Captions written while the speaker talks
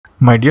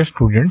My dear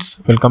students,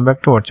 welcome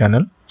back to our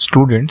channel.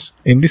 Students,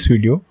 in this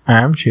video, I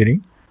am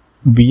sharing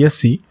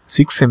BSc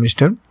 6th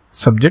semester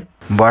subject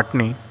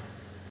Botany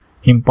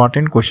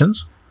important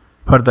questions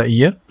for the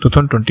year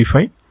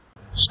 2025.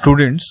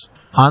 Students,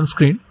 on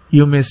screen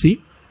you may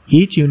see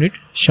each unit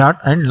short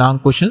and long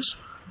questions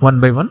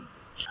one by one.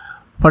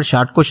 For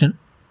short question,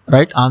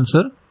 write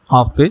answer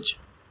half page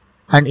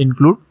and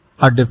include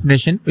a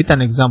definition with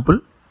an example.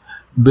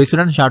 Based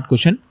on short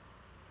question,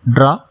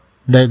 draw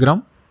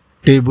diagram,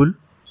 table,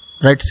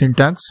 write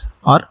syntax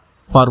or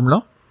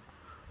formula.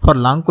 For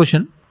long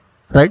question,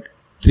 write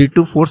 3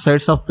 to 4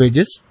 sides of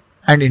pages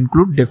and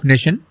include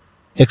definition,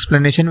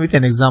 explanation with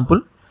an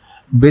example.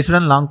 Based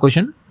on long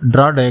question,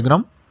 draw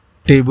diagram,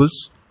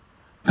 tables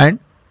and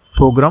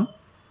program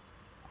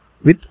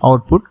with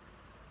output.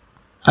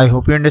 I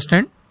hope you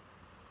understand.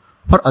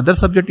 For other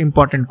subject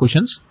important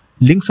questions,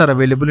 links are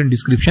available in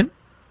description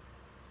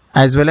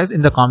as well as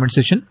in the comment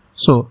section.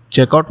 So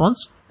check out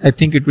once. I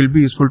think it will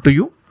be useful to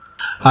you.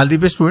 All the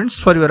best students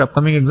for your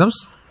upcoming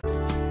exams.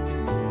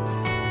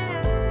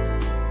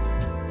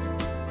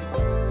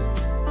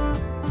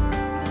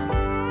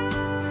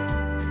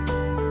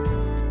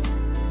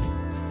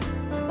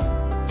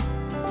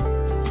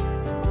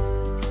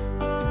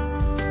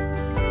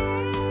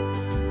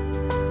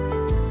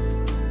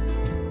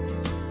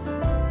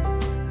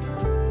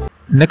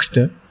 Next,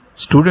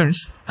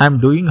 students, I am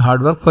doing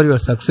hard work for your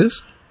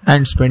success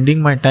and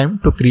spending my time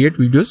to create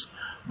videos,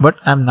 but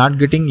I am not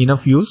getting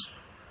enough views.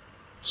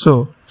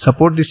 So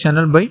support this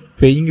channel by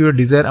paying your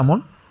desired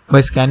amount by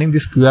scanning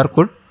this QR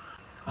code.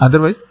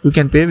 Otherwise, you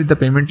can pay with the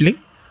payment link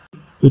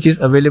which is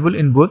available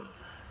in both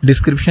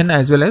description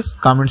as well as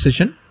comment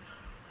section.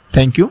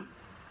 Thank you.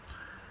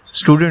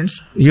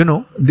 Students,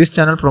 this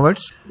channel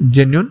provides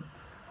genuine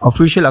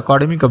official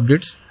academic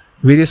updates,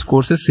 various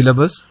courses,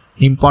 syllabus,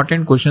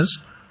 important questions,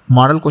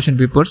 model question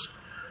papers,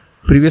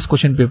 previous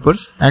question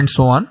papers and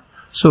so on.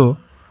 So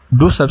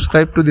do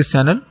subscribe to this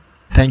channel.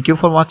 Thank you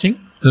for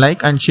watching.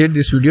 Like and share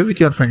this video with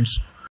your friends.